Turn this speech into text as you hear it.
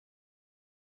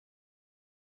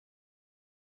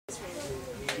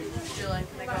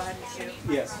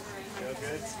Yes.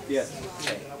 Yes.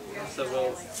 Okay. So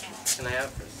can I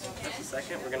have for just a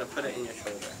second? We're going to put it in your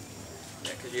shoulder.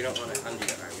 Yeah, because you don't want it under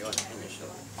your arm, you want it in your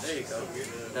shoulder. There you go.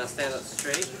 Now stand up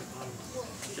straight.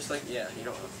 Just like, yeah, you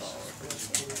don't want to fall over.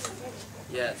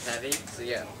 Yeah, it's heavy. So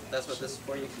yeah, that's what this is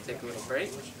for. You can take a little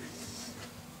break.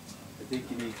 I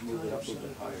think you need to move it up a little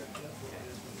bit higher.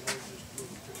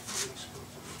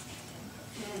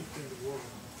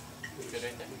 Good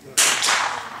right there.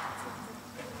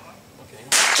 Okay.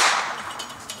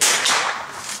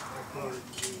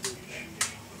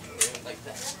 Like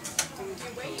that.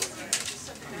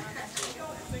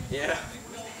 Yeah.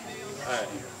 Alright.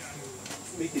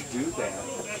 We could do that.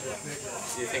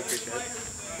 Do you think we should?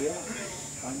 Yeah.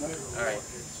 I know. Alright.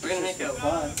 We're gonna make it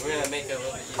fun. We're gonna make it a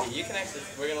little bit easy. You can actually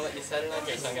we're gonna let you set it on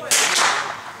here, so I'm gonna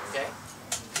okay?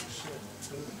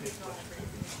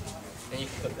 Then you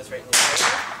can put this right in your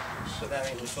shoulder. Put that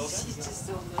right in your shoulder. She's just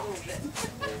a little bit.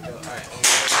 There you go. Alright, I'm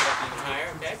gonna lift it up even higher,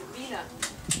 okay?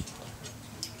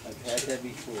 I've had that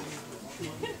before.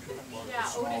 Yeah,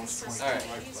 Odin's just Alright.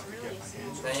 he's really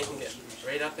sad. Then you can get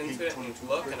right up into it and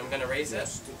look, and I'm going to raise it.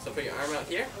 So put your arm out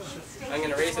here. I'm going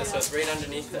to raise it so it's right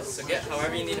underneath this. So get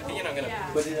however you need it to be, and I'm going to...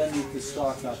 Put it underneath the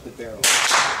stock, not the barrel.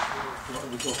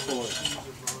 We go forward.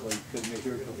 Well, you couldn't make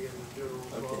it go.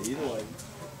 Okay, either way.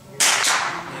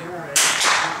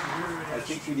 I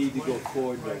think we need to go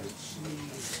forward there.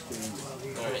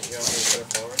 Alright, you want me to put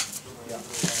it forward? Yeah.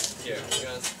 Here, you're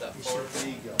going to step forward. There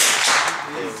you go.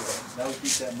 There you go. That would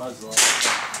keep that muzzle on.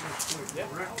 Yeah.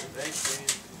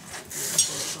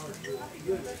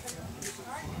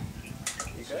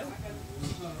 You good?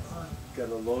 Got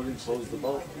to load and close the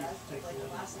bolt. Yeah.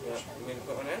 You need to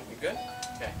put one in? You good?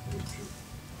 Okay.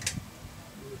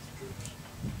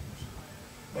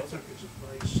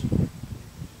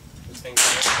 This thing's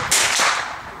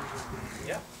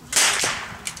yeah.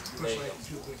 There you go.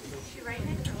 She right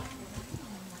next to her.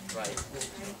 Right.